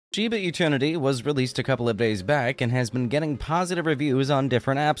Shiba Eternity was released a couple of days back and has been getting positive reviews on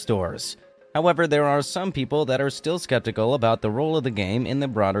different app stores. However, there are some people that are still skeptical about the role of the game in the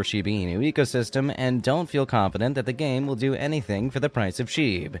broader Shiba Inu ecosystem and don't feel confident that the game will do anything for the price of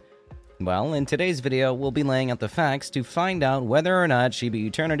Shib. Well, in today's video, we'll be laying out the facts to find out whether or not Shiba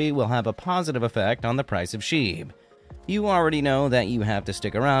Eternity will have a positive effect on the price of Shib. You already know that you have to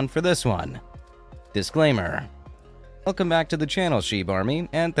stick around for this one. Disclaimer. Welcome back to the channel, Shib Army,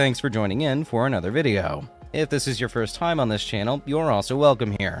 and thanks for joining in for another video. If this is your first time on this channel, you're also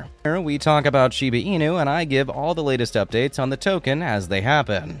welcome here. Here we talk about Shiba Inu and I give all the latest updates on the token as they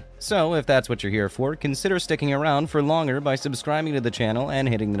happen. So if that's what you're here for, consider sticking around for longer by subscribing to the channel and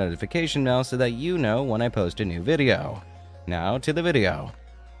hitting the notification bell so that you know when I post a new video. Now to the video.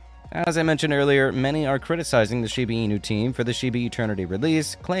 As I mentioned earlier, many are criticizing the Shiba Inu team for the Shiba Eternity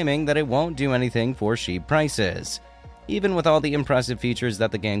release, claiming that it won't do anything for Shib prices. Even with all the impressive features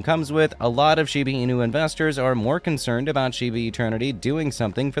that the game comes with, a lot of Shiba Inu investors are more concerned about Shiba Eternity doing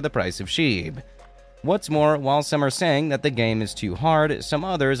something for the price of Shib. What's more, while some are saying that the game is too hard, some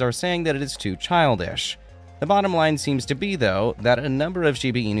others are saying that it is too childish. The bottom line seems to be, though, that a number of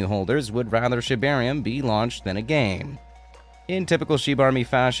Shiba Inu holders would rather Shibarium be launched than a game. In typical Shib Army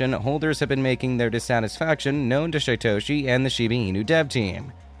fashion, holders have been making their dissatisfaction known to Satoshi and the Shiba Inu dev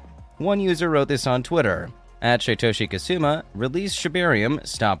team. One user wrote this on Twitter. At Satoshi Kasuma, release Shibarium,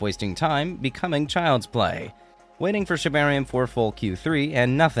 stop wasting time, becoming child's play. Waiting for Shibarium for full Q3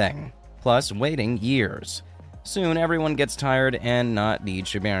 and nothing. Plus waiting years. Soon everyone gets tired and not need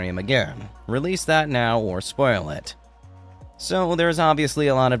Shibarium again. Release that now or spoil it. So there's obviously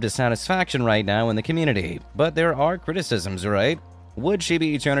a lot of dissatisfaction right now in the community, but there are criticisms, right? Would Shiba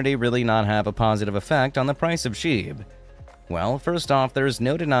Eternity really not have a positive effect on the price of Shib? Well, first off, there's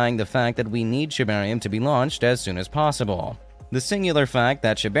no denying the fact that we need Shibarium to be launched as soon as possible. The singular fact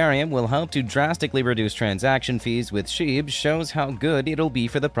that Shibarium will help to drastically reduce transaction fees with Shib shows how good it'll be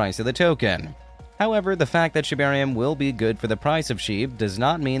for the price of the token. However, the fact that Shibarium will be good for the price of Shib does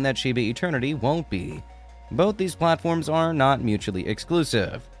not mean that Shiba Eternity won't be. Both these platforms are not mutually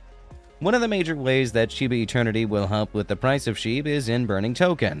exclusive. One of the major ways that Shiba Eternity will help with the price of Shib is in burning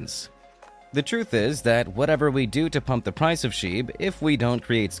tokens. The truth is that whatever we do to pump the price of Shib, if we don't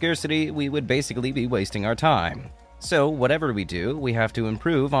create scarcity, we would basically be wasting our time. So whatever we do, we have to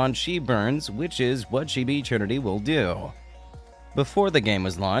improve on Shib burns, which is what Shiba Eternity will do. Before the game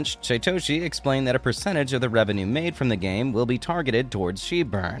was launched, Satoshi explained that a percentage of the revenue made from the game will be targeted towards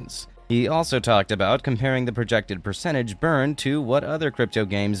Shib burns. He also talked about comparing the projected percentage burn to what other crypto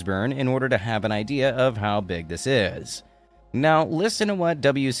games burn in order to have an idea of how big this is. Now, listen to what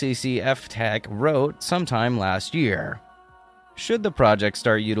WCCF Tech wrote sometime last year. Should the project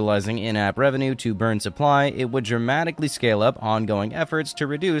start utilizing in-app revenue to burn supply, it would dramatically scale up ongoing efforts to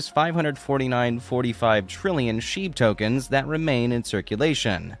reduce 549.45 trillion Shib tokens that remain in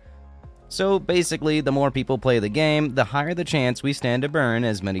circulation. So basically, the more people play the game, the higher the chance we stand to burn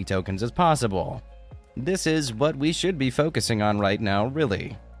as many tokens as possible. This is what we should be focusing on right now,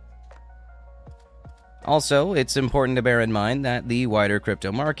 really. Also, it's important to bear in mind that the wider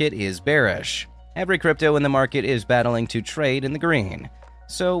crypto market is bearish. Every crypto in the market is battling to trade in the green,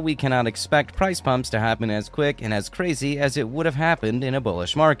 so we cannot expect price pumps to happen as quick and as crazy as it would have happened in a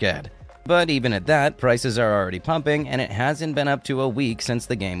bullish market. But even at that, prices are already pumping and it hasn't been up to a week since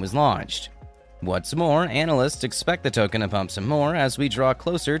the game was launched. What's more, analysts expect the token to pump some more as we draw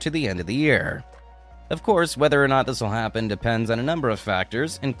closer to the end of the year. Of course, whether or not this will happen depends on a number of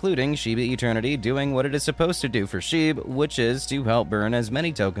factors, including Shiba Eternity doing what it is supposed to do for Shib, which is to help burn as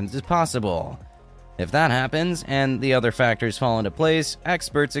many tokens as possible. If that happens, and the other factors fall into place,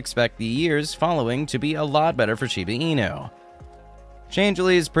 experts expect the years following to be a lot better for Shiba Inu.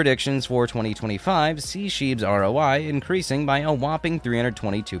 Changelly's predictions for 2025 see Shib's ROI increasing by a whopping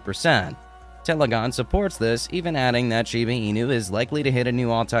 322%. Telegon supports this, even adding that Shiba Inu is likely to hit a new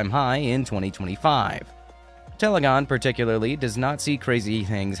all-time high in 2025. Telegon particularly does not see crazy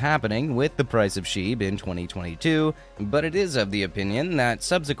things happening with the price of Shib in 2022, but it is of the opinion that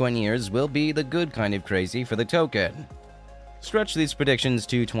subsequent years will be the good kind of crazy for the token. Stretch these predictions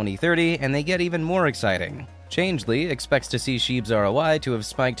to 2030 and they get even more exciting. Changelly expects to see Shib's ROI to have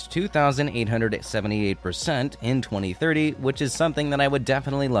spiked 2,878% in 2030, which is something that I would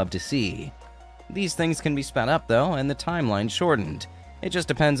definitely love to see. These things can be sped up though, and the timeline shortened. It just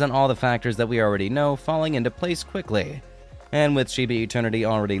depends on all the factors that we already know falling into place quickly. And with Shiba Eternity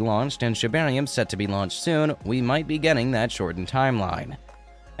already launched and Shibarium set to be launched soon, we might be getting that shortened timeline.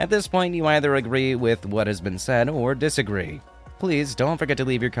 At this point, you either agree with what has been said or disagree. Please don't forget to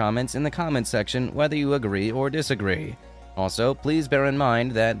leave your comments in the comments section whether you agree or disagree. Also, please bear in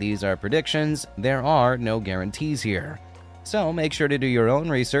mind that these are predictions, there are no guarantees here. So make sure to do your own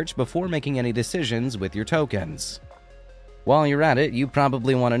research before making any decisions with your tokens. While you're at it, you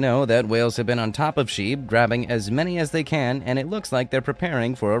probably want to know that whales have been on top of Shib, grabbing as many as they can, and it looks like they're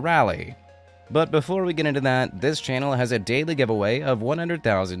preparing for a rally. But before we get into that, this channel has a daily giveaway of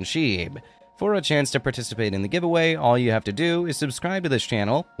 100,000 Shib. For a chance to participate in the giveaway, all you have to do is subscribe to this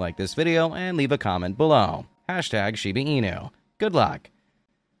channel, like this video, and leave a comment below. #Shiba Inu. Good luck!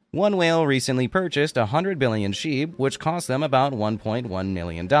 One whale recently purchased 100 billion Shib, which cost them about $1.1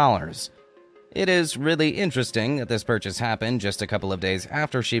 million. It is really interesting that this purchase happened just a couple of days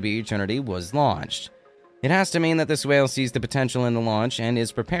after Shiba Eternity was launched. It has to mean that this whale sees the potential in the launch and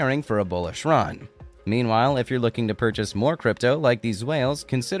is preparing for a bullish run. Meanwhile, if you're looking to purchase more crypto like these whales,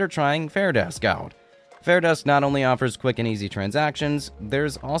 consider trying Fairdesk out. Fairdesk not only offers quick and easy transactions,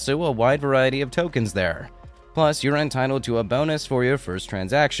 there's also a wide variety of tokens there. Plus, you're entitled to a bonus for your first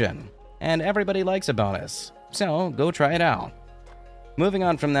transaction. And everybody likes a bonus, so go try it out. Moving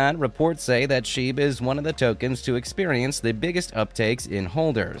on from that, reports say that Shib is one of the tokens to experience the biggest uptakes in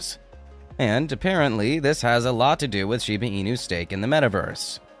holders. And apparently, this has a lot to do with Shiba Inu's stake in the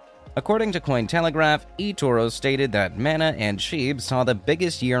metaverse. According to Cointelegraph, eToro stated that Mana and Shib saw the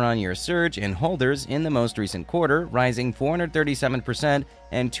biggest year-on-year surge in holders in the most recent quarter, rising 437%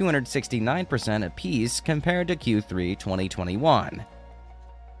 and 269% apiece compared to Q3 2021.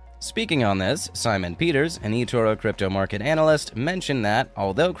 Speaking on this, Simon Peters, an eToro crypto market analyst, mentioned that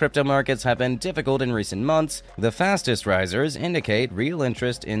although crypto markets have been difficult in recent months, the fastest risers indicate real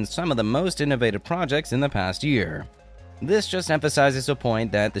interest in some of the most innovative projects in the past year. This just emphasizes a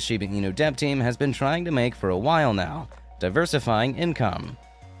point that the Shiba Inu dev team has been trying to make for a while now: diversifying income.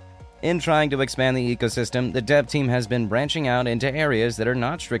 In trying to expand the ecosystem, the dev team has been branching out into areas that are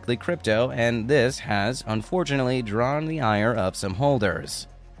not strictly crypto, and this has, unfortunately, drawn the ire of some holders.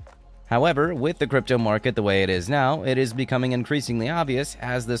 However, with the crypto market the way it is now, it is becoming increasingly obvious,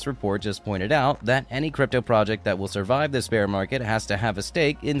 as this report just pointed out, that any crypto project that will survive this bear market has to have a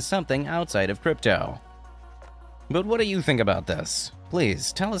stake in something outside of crypto. But what do you think about this?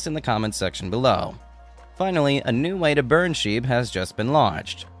 Please tell us in the comments section below. Finally, a new way to burn Shib has just been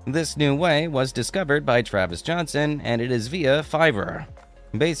launched. This new way was discovered by Travis Johnson, and it is via Fiverr.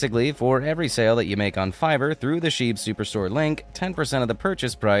 Basically, for every sale that you make on Fiverr through the Shib Superstore link, 10% of the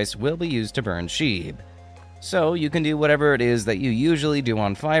purchase price will be used to burn Shib. So you can do whatever it is that you usually do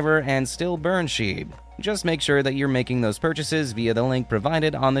on Fiverr and still burn Shib. Just make sure that you're making those purchases via the link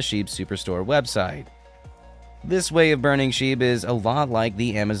provided on the Shib Superstore website. This way of burning Shib is a lot like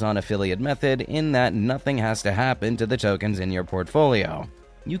the Amazon affiliate method in that nothing has to happen to the tokens in your portfolio.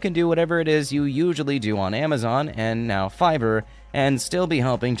 You can do whatever it is you usually do on Amazon and now Fiverr and still be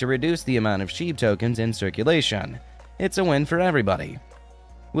helping to reduce the amount of Shib tokens in circulation. It's a win for everybody.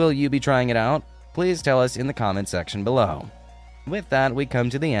 Will you be trying it out? Please tell us in the comment section below. With that, we come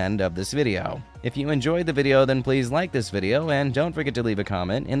to the end of this video. If you enjoyed the video, then please like this video and don't forget to leave a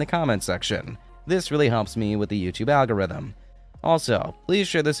comment in the comment section. This really helps me with the YouTube algorithm. Also, please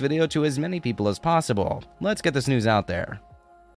share this video to as many people as possible. Let's get this news out there.